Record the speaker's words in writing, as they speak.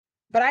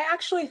But I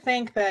actually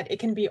think that it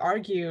can be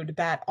argued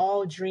that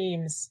all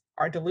dreams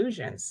are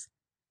delusions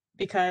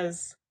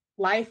because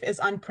life is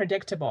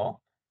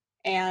unpredictable.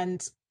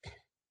 And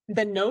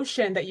the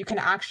notion that you can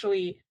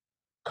actually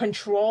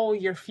control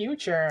your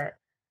future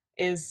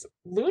is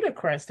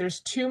ludicrous.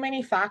 There's too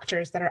many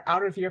factors that are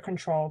out of your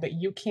control that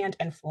you can't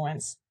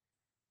influence.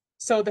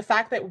 So the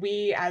fact that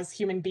we as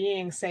human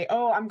beings say,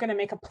 "Oh, I'm going to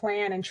make a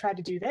plan and try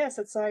to do this,"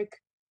 it's like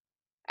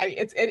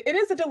it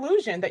is a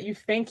delusion that you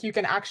think you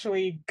can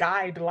actually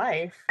guide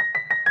life.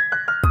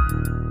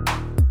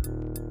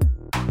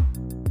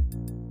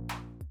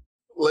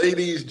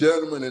 Ladies,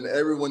 gentlemen, and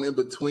everyone in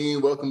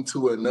between, welcome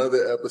to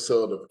another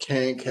episode of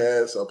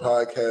CanCast, a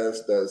podcast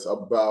that's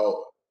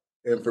about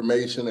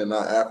information and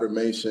not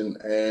affirmation.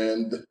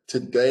 And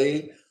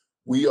today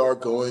we are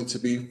going to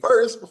be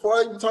first, before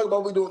I even talk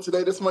about what we're doing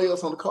today, there's somebody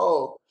else on the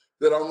call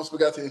that I almost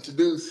forgot to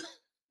introduce.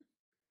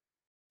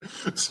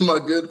 It's my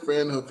good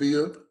friend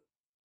Hafia,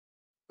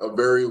 a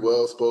very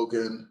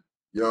well-spoken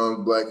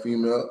young Black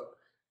female.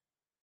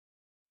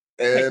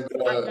 Hey, And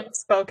I'm not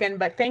spoken,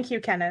 but thank you,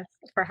 Kenneth,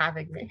 for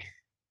having me.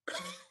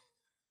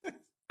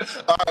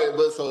 all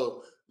right,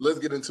 so let's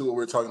get into what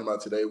we're talking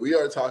about today. We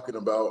are talking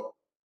about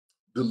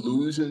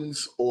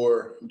delusions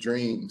or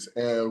dreams,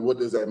 and what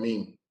does that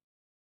mean?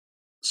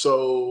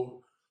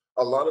 So,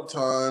 a lot of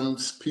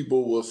times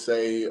people will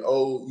say,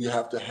 "Oh, you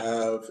have to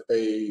have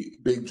a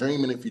big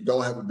dream, and if you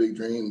don't have a big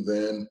dream,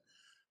 then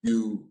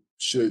you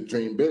should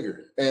dream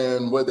bigger."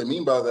 And what they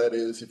mean by that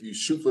is, if you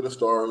shoot for the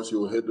stars,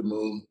 you'll hit the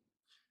moon.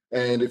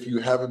 And if you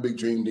have a big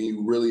dream, then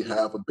you really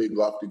have a big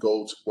lofty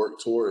goal to work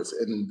towards.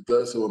 And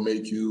thus, it will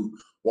make you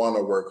want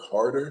to work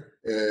harder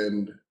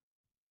and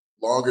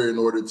longer in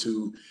order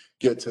to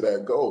get to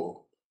that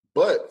goal.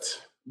 But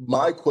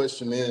my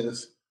question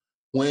is,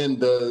 when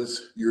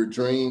does your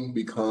dream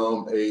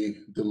become a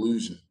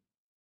delusion?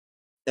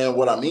 And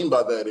what I mean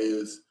by that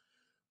is,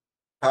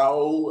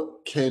 how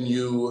can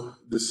you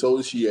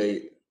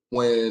dissociate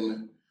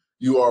when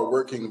you are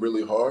working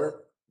really hard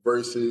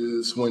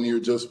versus when you're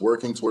just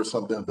working towards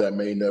something that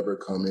may never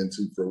come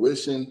into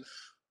fruition?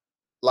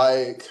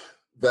 Like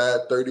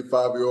that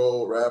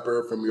 35-year-old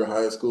rapper from your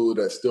high school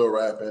that's still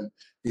rapping,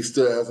 he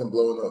still hasn't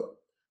blown up.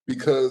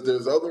 Because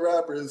there's other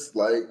rappers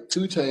like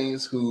 2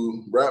 Chainz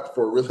who rapped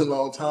for a really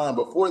long time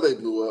before they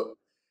blew up.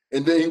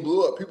 And then he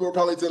blew up. People were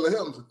probably telling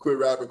him to quit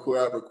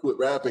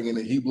rapping, and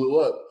then he blew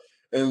up.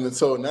 And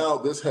so now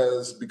this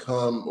has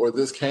become, or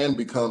this can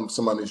become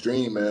somebody's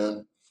dream,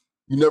 man.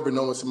 You never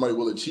know when somebody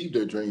will achieve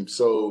their dream.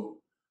 So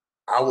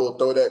I will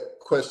throw that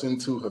question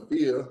to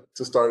Hafia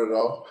to start it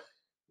off.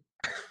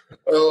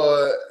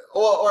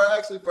 Or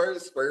actually,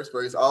 first,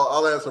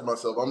 I'll answer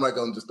myself. I'm not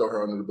gonna just throw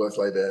her under the bus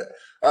like that.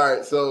 All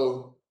right,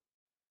 so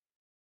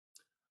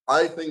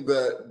I think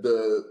that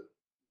the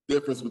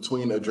difference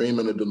between a dream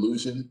and a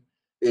delusion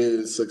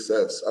is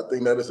success. I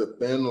think that is a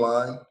thin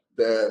line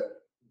that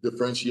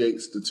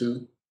differentiates the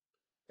two.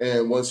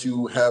 And once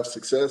you have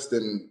success,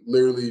 then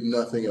literally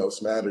nothing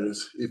else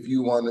matters. If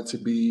you wanted to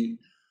be,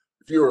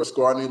 if you were a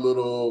scrawny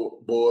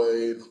little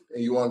boy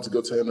and you wanted to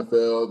go to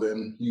NFL,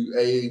 then you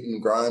ate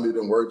and grinded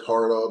and worked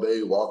hard all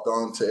day, walked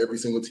on to every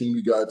single team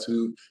you got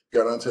onto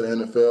the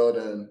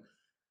NFL,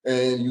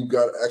 and you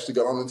got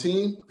on the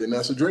team, then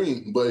that's a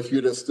dream. But if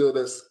you're still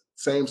this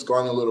same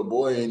scrawny little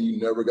boy and you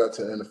never got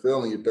to the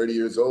NFL and you're 30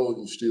 years old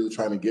and you're still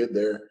trying to get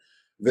there,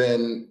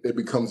 then it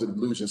becomes a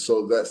delusion.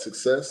 So that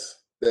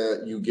success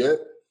that you get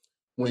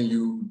when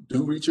you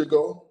do reach your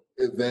goal,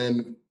 it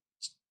then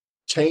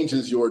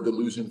changes your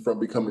delusion from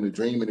becoming a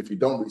dream. And if you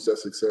don't reach that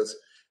success,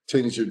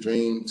 changes your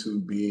dream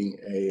to being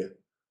a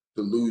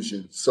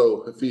delusion.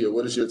 So, Hafia,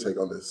 what is your take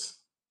on this?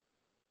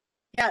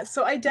 Yeah,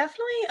 so I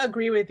definitely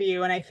agree with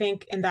you. And I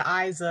think in the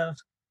eyes of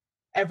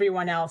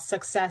everyone else,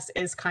 success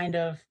is kind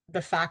of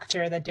the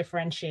factor that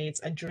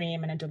differentiates a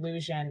dream and a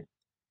delusion.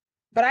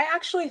 But I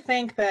actually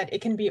think that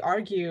it can be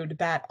argued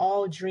that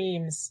all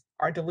dreams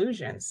are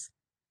delusions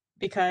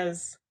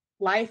because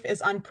life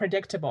is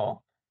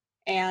unpredictable.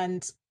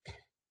 And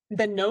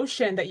the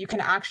notion that you can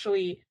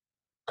actually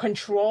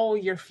control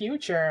your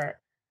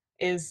future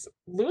is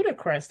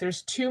ludicrous.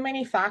 There's too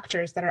many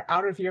factors that are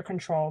out of your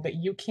control that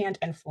you can't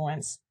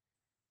influence.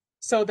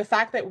 So the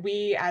fact that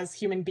we as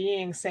human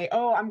beings say,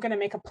 "Oh, I'm going to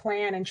make a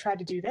plan and try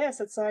to do this,"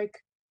 it's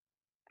like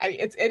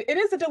it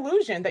is a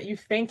delusion that you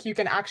think you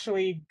can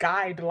actually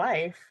guide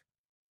life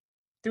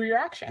through your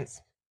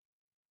actions.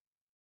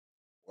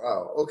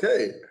 Wow.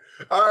 Okay.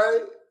 All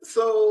right.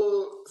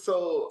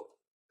 So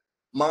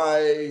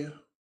my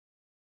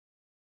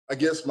I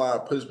guess my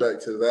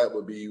pushback to that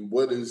would be,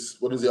 what is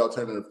the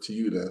alternative to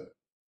you then?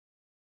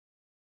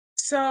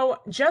 So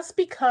just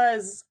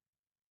because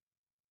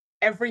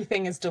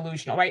everything is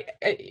delusional, right?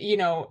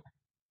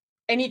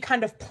 Any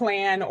kind of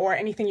plan or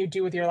anything you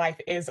do with your life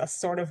is a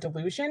sort of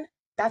delusion.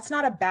 That's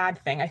not a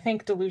bad thing. I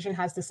think delusion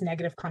has this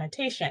negative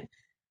connotation.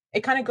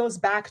 It kind of goes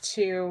back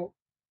to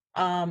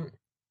um,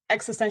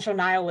 existential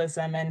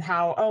nihilism and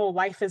how, oh,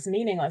 life is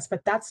meaningless,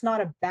 but that's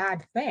not a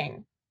bad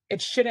thing.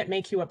 It shouldn't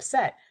make you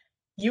upset.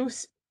 You,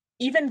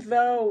 even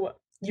though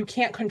you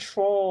can't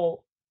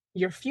control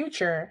your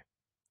future,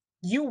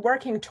 you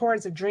working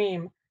towards a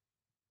dream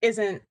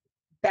isn't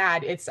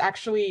bad. It's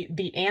actually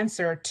the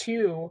answer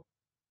to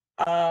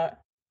uh,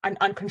 an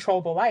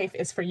uncontrollable life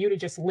is for you to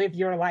just live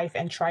your life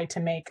and try to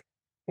make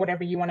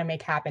whatever you want to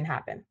make happen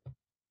happen.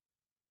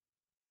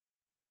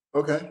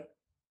 Okay.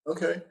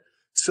 Okay.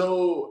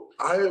 So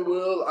I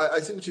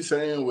see what you're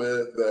saying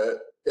with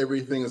that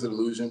everything is an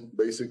illusion,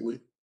 basically,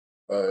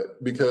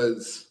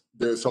 because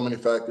there's so many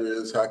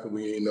factors. How can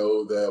we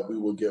know that we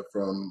will get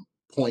from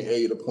point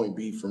A to point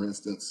B, for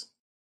instance?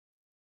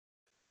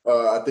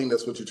 I think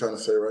that's what you're trying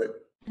to say, right?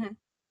 Mhm,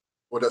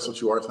 Or that's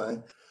what you are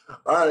saying.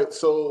 All right.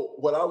 So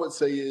what I would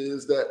say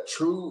is that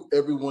true,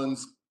 everyone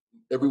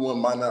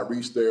might not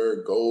reach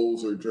their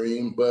goals or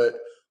dream, but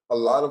a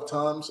lot of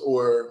times,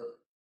 or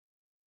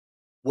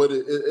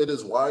it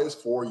is wise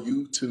for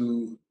you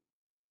to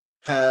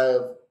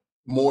have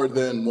more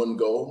than one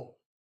goal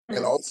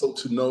and mhm, also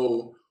to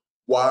know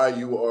why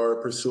you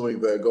are pursuing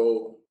that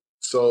goal.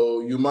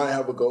 So you might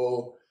have a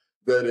goal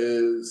that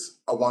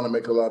is, I want to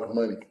make a lot of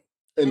money.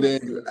 And mhm,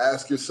 then you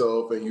ask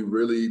yourself and you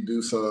really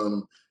do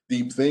some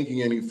deep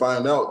thinking and you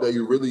find out that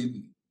you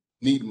really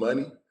need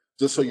money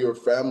just so your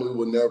family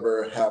will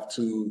never have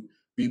to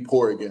be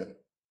poor again.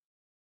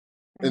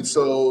 And mhm,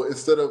 so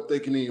instead of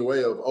thinking in your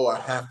way of, oh, I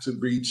have to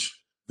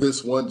reach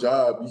this one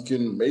job, you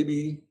can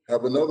maybe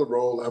have another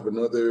role, have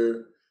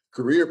another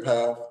career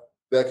path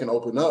that can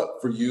open up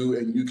for you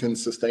and you can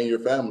sustain your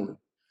family.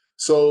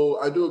 So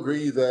I do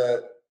agree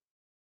that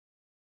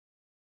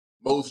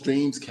most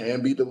dreams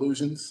can be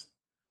delusions.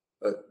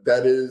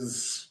 That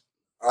is,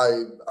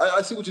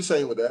 I see what you're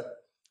saying with that.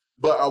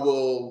 But I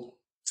will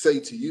say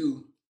to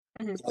you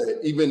mhm. that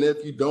even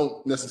if you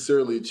don't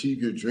necessarily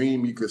achieve your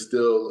dream, you could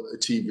still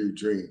achieve your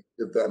dream,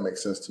 if that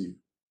makes sense to you.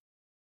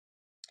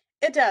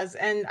 It does,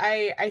 and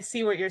I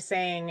see what you're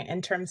saying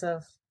in terms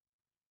of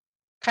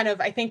kind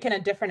of I think in a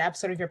different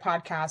episode of your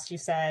podcast, you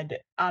said,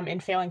 in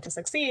failing to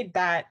succeed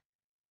that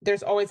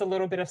there's always a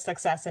little bit of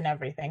success in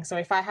everything. So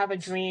if I have a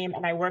dream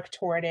and I work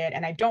toward it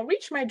and I don't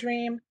reach my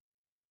dream,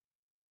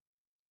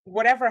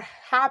 whatever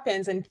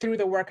happens and through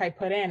the work I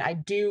put in,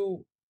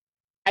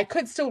 I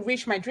could still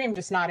reach my dream,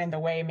 just not in the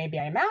way maybe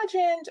I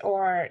imagined,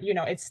 or,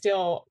 it's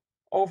still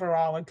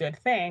overall a good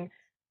thing.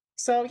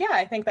 So yeah,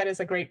 I think that is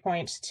a great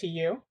point to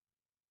you.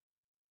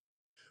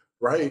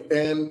 Right.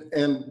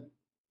 And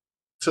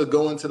to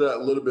go into that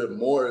a little bit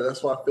more,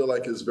 that's why I feel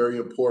like it's very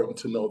important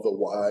to know the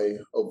why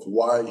of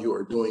why you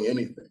are doing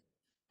anything.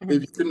 If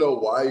Mhm, you can know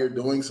why you're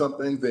doing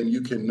something, then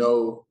you can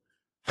know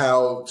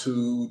how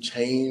to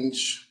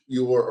change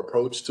your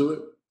approach to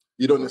it.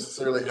 You don't mhm,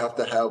 necessarily have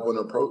to have an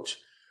approach,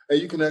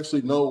 and you can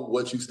actually know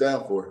what you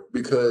stand for.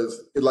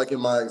 Because, like in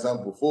my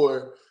example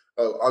before,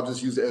 I'll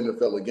just use the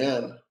NFL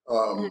again.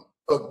 mhm,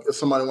 If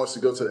somebody wants to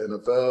go to the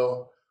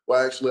NFL,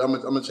 well, actually, I'm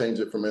gonna change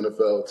it from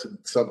NFL to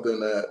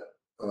something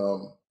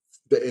um,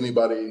 that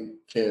anybody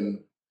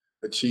can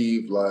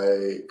achieve.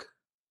 Like,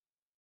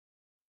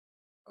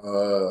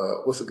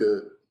 what's a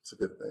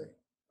good thing?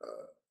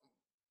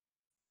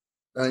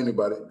 Not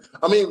anybody.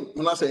 I mean,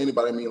 when I say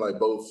anybody, I mean like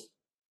both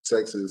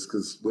sexes,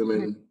 because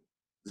mhm, women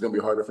it's gonna be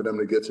harder for them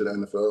to get to the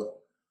NFL.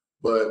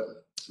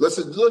 But let's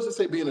just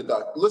say being a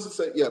doctor. Let's just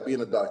say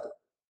being a doctor.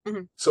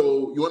 mhm.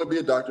 So you want to be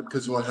a doctor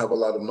because you want to have a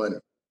lot of money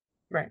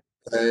Right.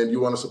 and you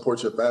want to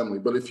support your family.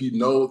 But if you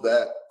know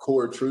that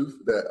core truth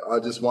that I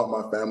just want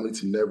my family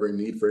to never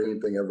need for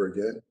anything ever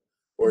again,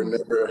 or Mhm,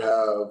 never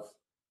have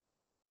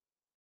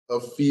a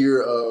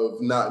fear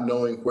of not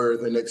knowing where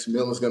the next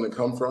meal is going to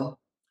come from,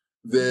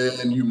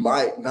 mhm. then you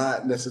might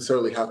not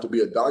necessarily have to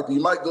be a doctor.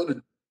 You might go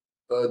to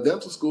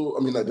dental school.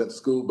 I mean, not dental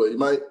school, but you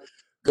might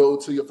go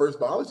to your first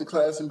biology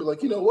class and be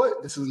like, you know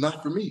what, this is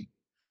not for me.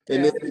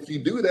 And then Yeah. if you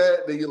do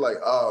that, then you're like,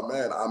 oh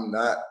man, I'm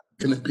not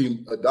going to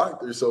be a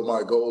doctor. So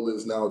my goal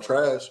is now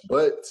trash.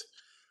 But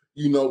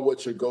you know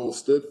what your goal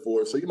stood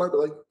for. So you might be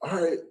like,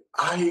 all right,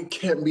 I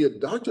can't be a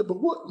doctor, but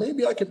what?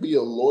 Maybe I can be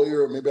a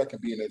lawyer, or maybe I can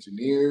be an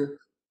engineer,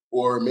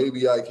 or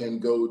maybe I can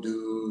go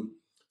do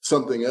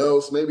something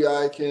else. Maybe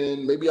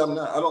I'm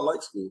not, I don't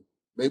like school.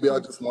 Maybe I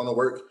Mhm, just want to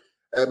work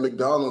at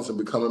McDonald's and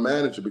become a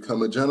manager,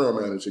 become a general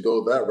manager,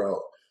 go that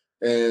route.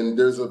 And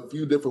there's a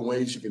few different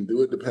ways you can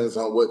do it. Depends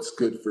on what's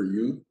good for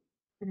you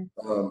mhm.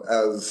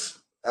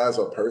 as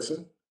a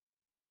person.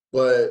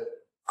 But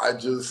I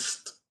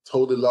just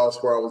totally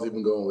lost where I was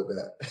even going with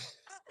that.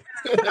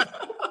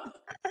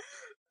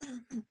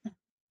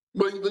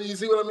 But you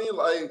see what I mean?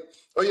 Like,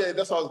 oh yeah,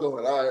 that's how I was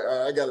going. All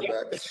right, I got it Yeah.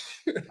 back.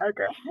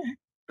 Okay.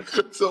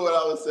 So what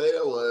I was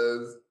saying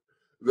was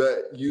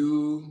that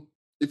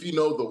if you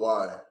know the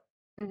why,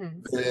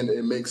 Mhm, then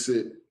it makes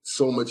it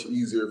so much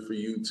easier for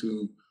you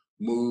to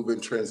move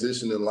and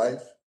transition in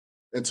life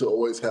and to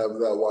always have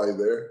that why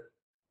there.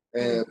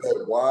 mhm, And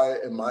that why,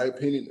 in my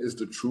opinion, is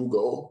the true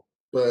goal.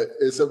 But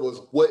it said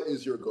was, what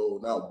is your goal?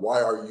 Not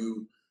why are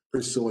you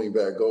pursuing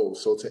that goal?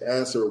 So to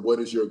answer what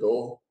is your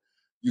goal,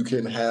 you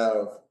can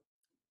have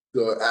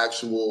the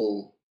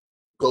actual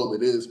goal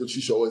it is, but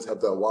you should always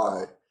have that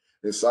why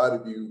inside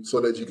of you so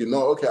that you can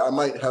know, okay, I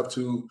might have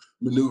to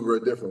maneuver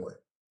a different way.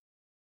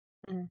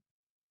 mhm.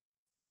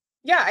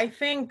 Yeah, I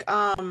think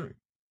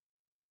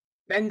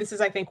and this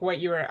is, I think, what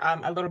you were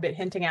a little bit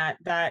hinting at,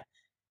 that,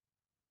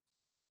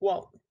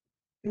 well,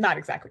 not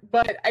exactly,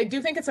 but I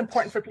do think it's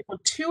important for people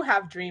to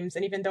have dreams.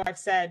 And even though I've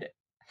said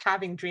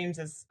having dreams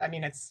is, I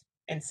mean, it's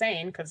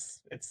insane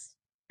because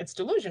it's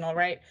delusional,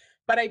 right?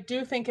 But I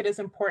do think it is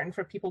important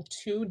for people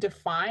to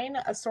define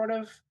a sort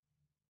of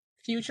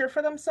future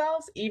for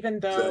themselves, even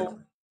though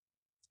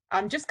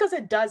Exactly. just because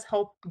it does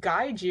help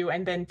guide you.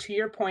 And then to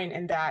your point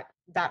in that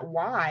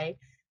why,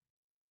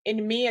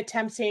 in me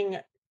attempting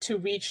to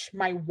reach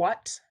my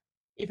what,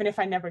 even if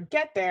I never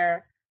get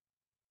there,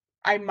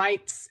 I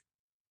might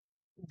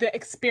the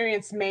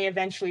experience may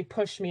eventually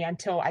push me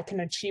until I can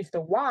achieve the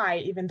why,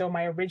 even though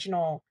my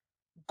original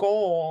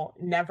goal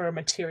never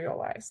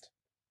materialized.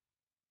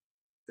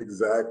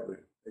 Exactly.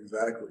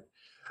 Exactly.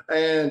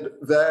 And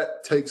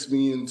that takes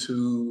me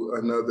into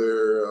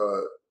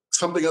another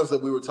something else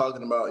that we were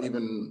talking about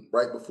even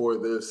right before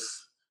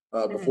this,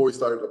 before Mhm, we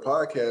started the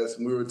podcast.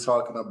 And we were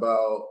talking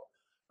about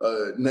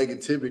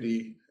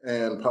negativity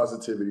and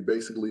positivity,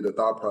 basically the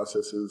thought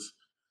processes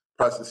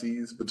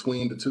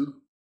between the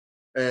two,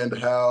 and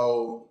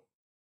how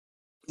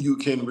you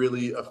can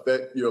really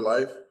affect your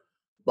life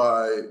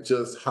by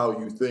just how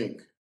you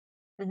think.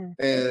 mhm,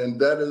 And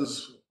that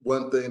is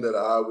one thing that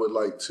I would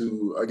like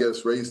to, I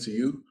guess, raise to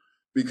you,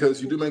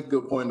 because you do make a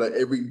good point that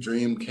every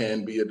dream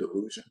can be a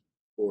delusion.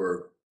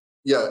 Or,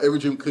 yeah, every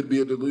dream could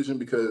be a delusion,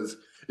 because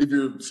if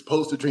you're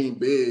supposed to dream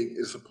big,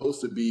 it's supposed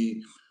to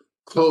be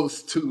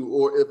close to,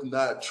 or if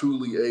not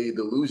truly a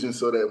delusion,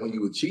 so that when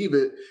you achieve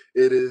it,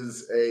 it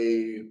is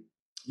a,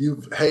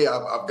 hey,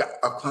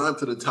 I've climbed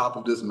to the top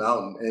of this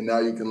mountain, and now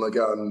you can look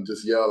out and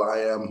just yell, I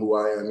am who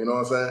I am. You know what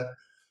I'm saying?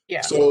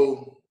 yeah,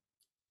 So,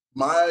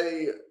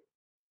 my,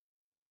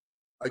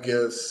 I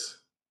guess,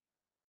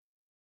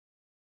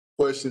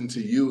 question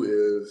to you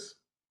is,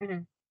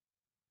 mhm,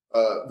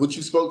 what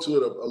you spoke to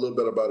it a little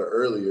bit about it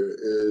earlier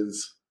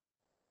is,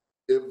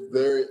 if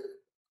there,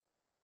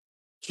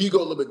 can you go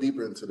a little bit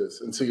deeper into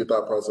this, into your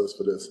thought process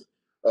for this?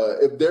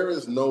 If there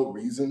is no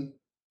reason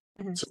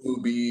mhm,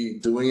 to be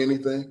doing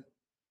anything,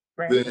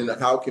 right. then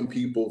how can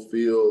people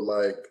feel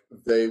like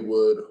they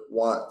would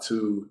want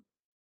to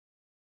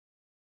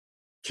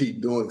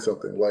keep doing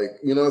something? Like,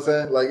 you know what I'm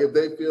saying? Like, if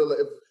they feel,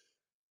 if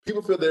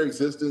people feel their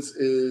existence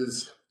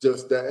is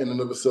just that in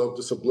and of itself,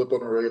 just a blip on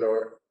the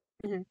radar,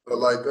 Mhm,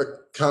 like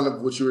kind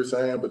of what you were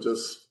saying, but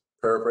just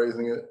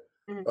paraphrasing it.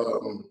 mhm.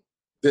 Um,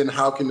 then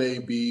how can they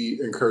be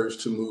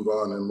encouraged to move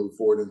on and move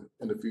forward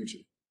in the future?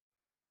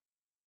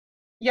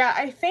 Yeah,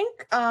 I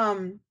think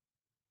kind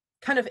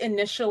of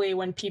initially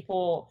when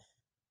people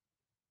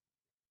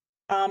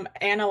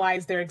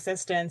analyze their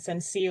existence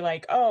and see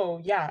like,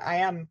 oh yeah, I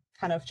am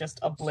kind of just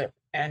a blip,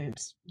 and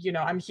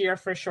I'm here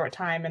for a short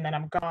time and then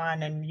I'm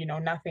gone, and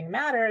nothing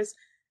matters.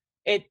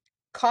 It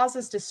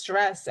causes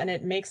distress and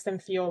it makes them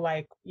feel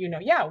like,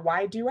 yeah,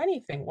 why do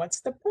anything?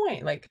 What's the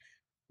point? Like,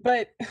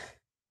 but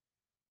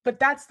but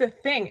that's the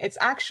thing. It's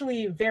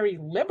actually very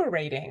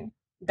liberating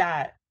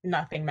that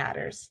nothing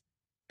matters,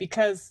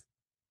 because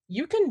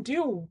you can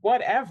do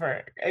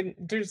whatever. And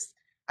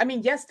I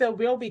mean, yes, there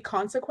will be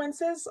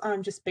consequences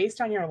just based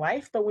on your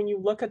life, but when you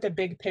look at the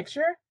big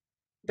picture,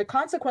 the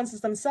consequences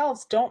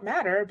themselves don't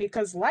matter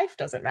because life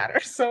doesn't matter.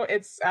 So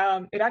it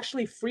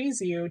actually frees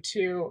you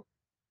to,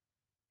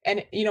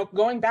 and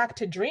going back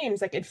to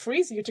dreams, like, it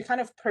frees you to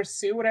kind of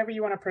pursue whatever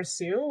you want to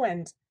pursue,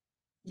 and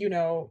you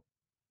know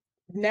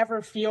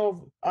never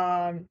feel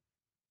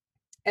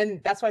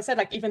and that's why I said,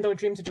 like, even though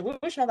dreams are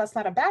delusional, that's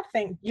not a bad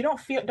thing. You don't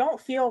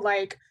feel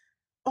like,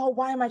 oh,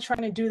 why am I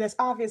trying to do this?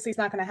 Obviously it's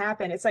not going to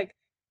happen. It's like,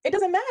 it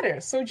doesn't matter,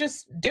 so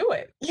just do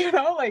it.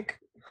 Like,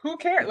 who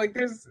cares? Like,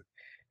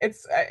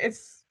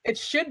 it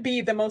should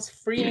be the most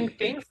freeing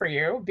thing for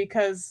you,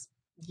 because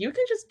you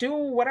can just do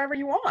whatever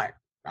you want,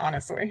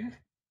 honestly.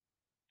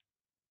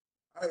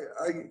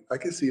 I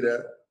can see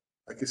that.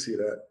 I can see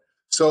that.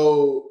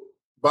 So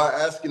by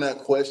asking that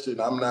question,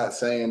 I'm not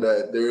saying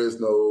that there is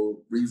no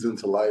reason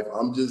to life.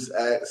 I'm just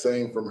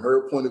saying from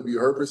her point of view,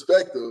 her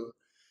perspective,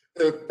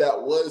 if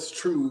that was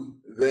true,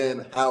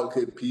 then how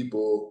could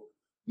people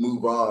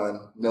move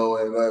on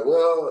knowing like,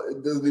 well,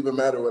 it doesn't even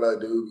matter what I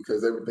do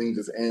because everything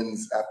just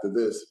ends after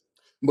this.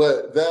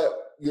 But that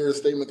your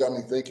statement got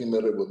me thinking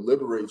that it would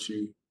liberate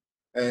you,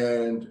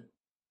 and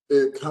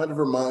it kind of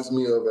reminds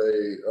me of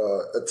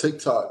a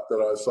TikTok that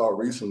I saw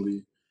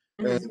recently,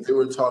 and Mhm, they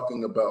were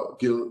talking about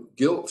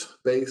guilt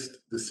based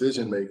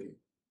decision making.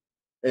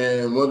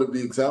 And one of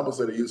the examples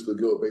that they used for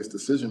guilt based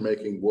decision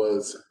making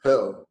was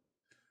hell.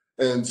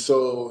 And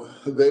so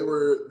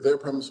their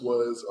premise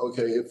was,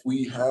 okay, if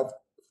we have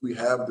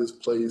this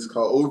place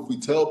called, or if we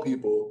tell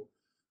people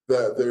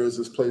that there is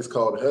this place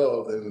called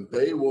hell, then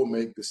they will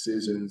make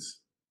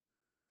decisions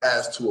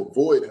as to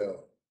avoid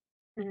hell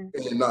mhm.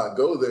 and not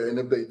go there. And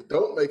if they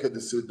don't make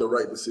the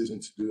right decision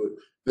to do it,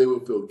 they will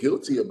feel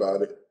guilty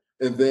about it.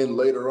 And then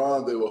later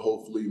on, they will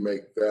hopefully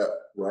make that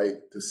right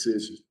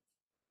decision.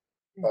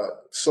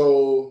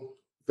 So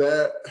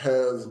that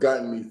has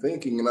gotten me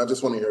thinking, and I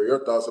just want to hear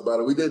your thoughts about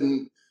it. We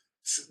didn't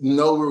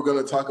know we were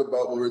going to talk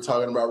about what we're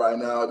talking about right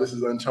now. This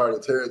is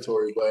uncharted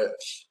territory, but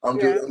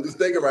Yeah. I'm just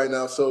thinking right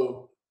now.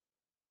 So,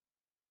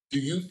 do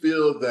you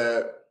feel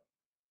that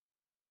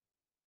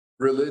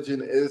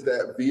religion is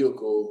that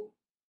vehicle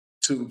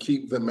to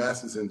keep the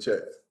masses in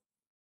check?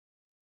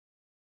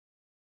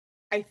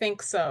 I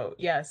think so.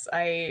 Yes.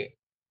 I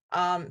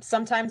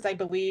sometimes I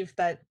believe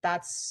that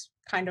that's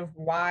kind of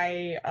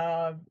why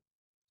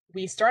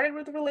we started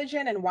with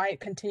religion and why it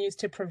continues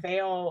to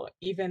prevail,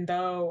 even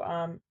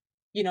though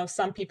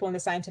some people in the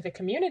scientific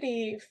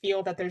community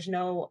feel that there's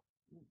no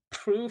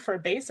proof or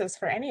basis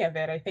for any of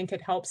it. I think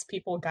it helps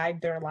people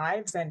guide their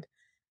lives and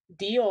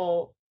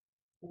deal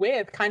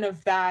with kind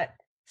of that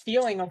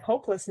feeling of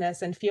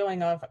hopelessness and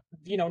feeling of,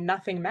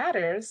 nothing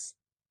matters,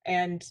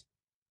 and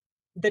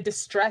the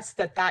distress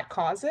that that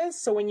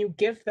causes. So when you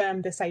give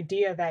them this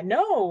idea that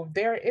no,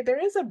 there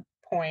is a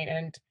point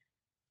and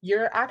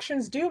your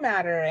actions do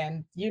matter,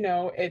 and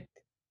it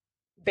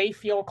they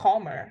feel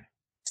calmer.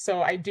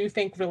 So I do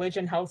think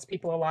religion helps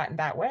people a lot in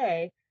that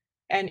way.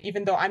 And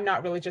even though I'm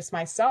not religious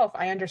myself,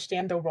 I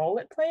understand the role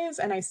it plays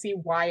and I see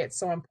why it's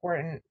so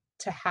important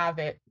to have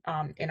it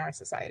in our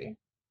society.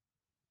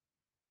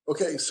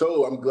 Okay,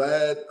 so I'm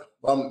glad.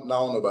 I don't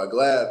know about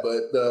glad,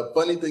 but the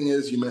funny thing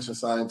is, you mentioned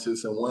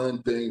scientists, and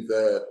one thing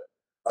that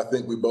I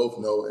think we both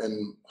know,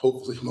 and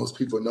hopefully most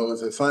people know,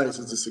 is that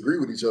scientists disagree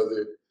with each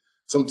other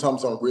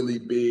sometimes on really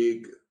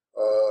big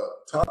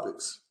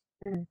topics.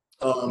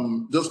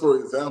 Mhm. Just for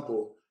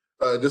example,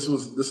 this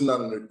is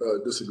not a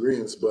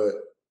disagreement,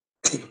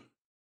 but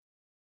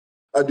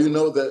I do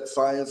know that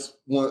science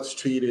once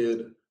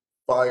treated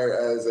fire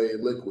as a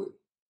liquid,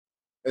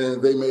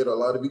 and they made a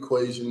lot of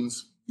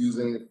equations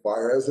using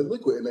fire as a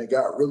liquid, and they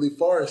got really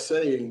far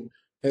saying,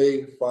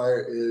 hey,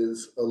 fire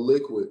is a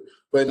liquid.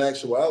 But in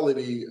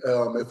actuality,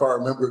 if I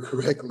remember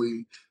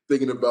correctly,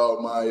 thinking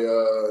about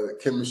my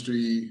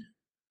chemistry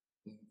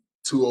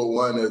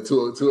 201 or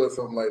 202 or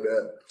something like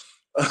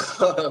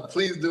that,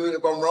 please do it.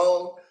 If I'm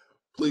wrong,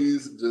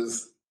 please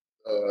just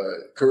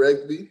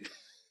correct me.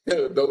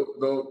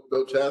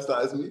 Don't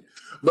chastise me.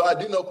 But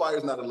I do know fire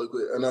is not a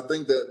liquid, and I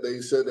think that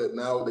they said that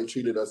now they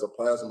treat it as a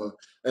plasma,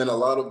 and a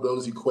lot of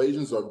those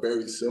equations are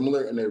very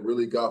similar, and they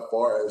really got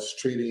far as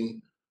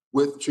treating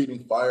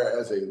fire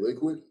as a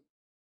liquid,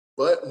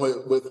 but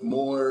with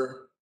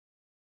more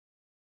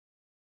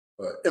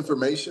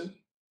information,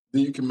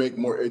 then you can make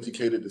more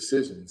educated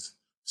decisions.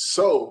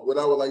 So, what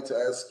I would like to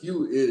ask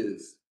you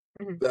is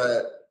Mhm.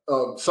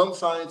 that some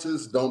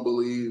scientists don't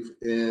believe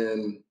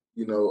in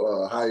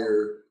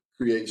higher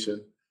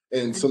creation,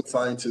 and Mhm. some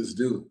scientists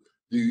do.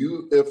 Do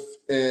you? If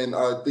and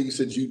I think you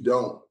said you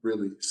don't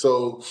really.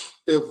 So,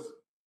 if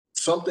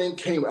something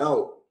came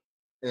out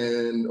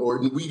and or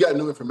we got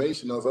new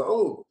information, I was like,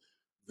 oh,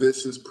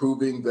 this is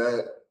proving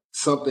that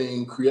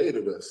something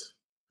created us.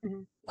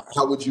 Mhm.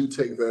 How would you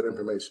take that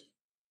information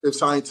if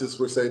scientists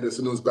were saying this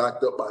and it was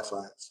backed up by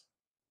science?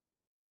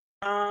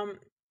 Um,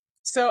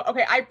 so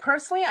okay, I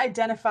personally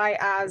identify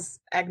as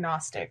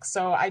agnostic.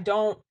 So I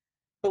don't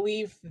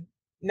believe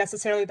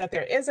necessarily that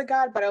there is a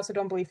God, but I also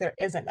don't believe there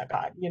isn't a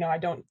God. I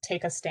don't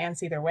take a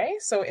stance either way.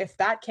 So if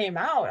that came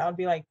out, I would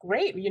be like,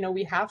 great,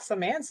 we have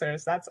some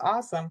answers. That's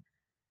awesome.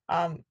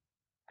 Um,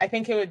 I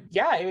think it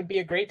would be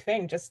a great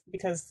thing just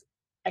because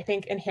I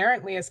think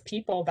inherently as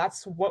people,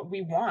 that's what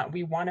we want.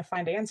 We want to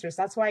find answers.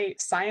 That's why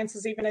science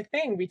is even a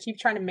thing. We keep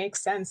trying to make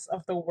sense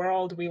of the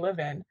world we live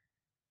in.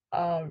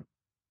 Um,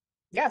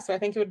 yeah, so I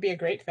think it would be a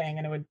great thing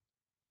and it would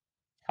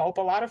help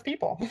a lot of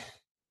people.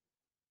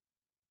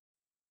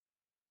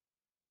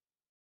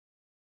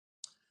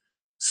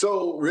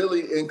 So,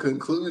 really, in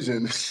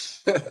conclusion,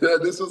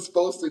 this was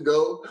supposed to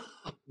go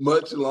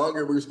much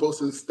longer. We were supposed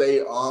to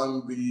stay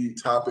on the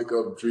topic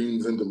of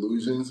dreams and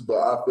delusions, but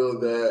I feel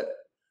that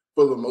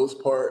for the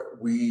most part,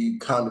 we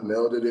kind of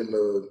nailed it in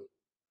the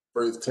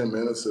first 10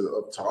 minutes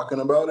of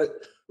talking about it.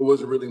 There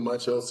wasn't really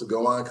much else to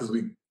go on because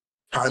we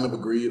kind of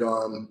agreed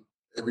on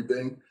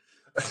everything.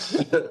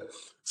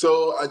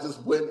 So I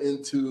just went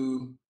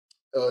into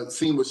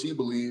seeing what she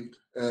believed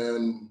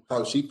and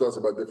how she felt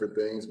about different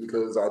things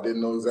because I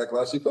didn't know exactly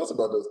how she felt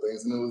about those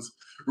things. And it was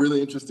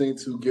really interesting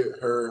to get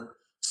her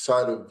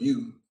side of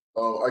view,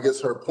 I guess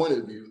her point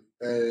of view,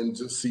 and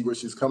just see where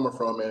she's coming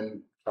from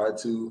and try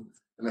to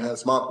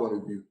enhance my point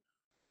of view.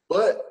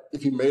 But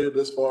if you made it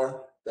this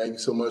far, thank you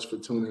so much for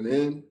tuning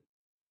in.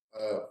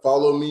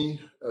 Follow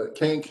me,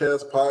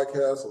 CanCast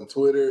Podcast on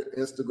Twitter,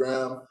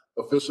 Instagram,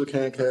 official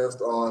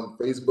CanCast on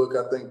Facebook.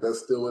 I think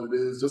that's still what it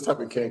is. Just type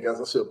in CanCast,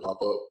 I should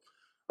pop up.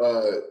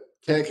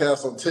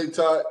 CanCast on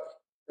TikTok,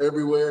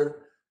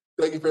 everywhere.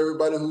 Thank you for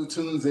everybody who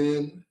tunes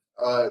in.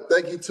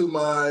 Thank you to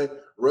my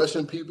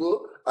Russian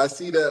people. I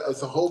see that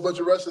it's a whole bunch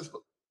of Russians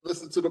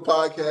listen to the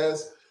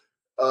podcast.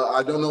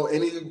 I don't know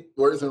any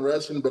words in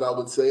Russian, but I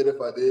would say it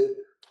if I did.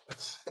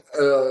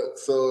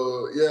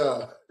 So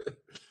yeah,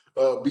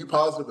 be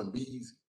positive and be easy.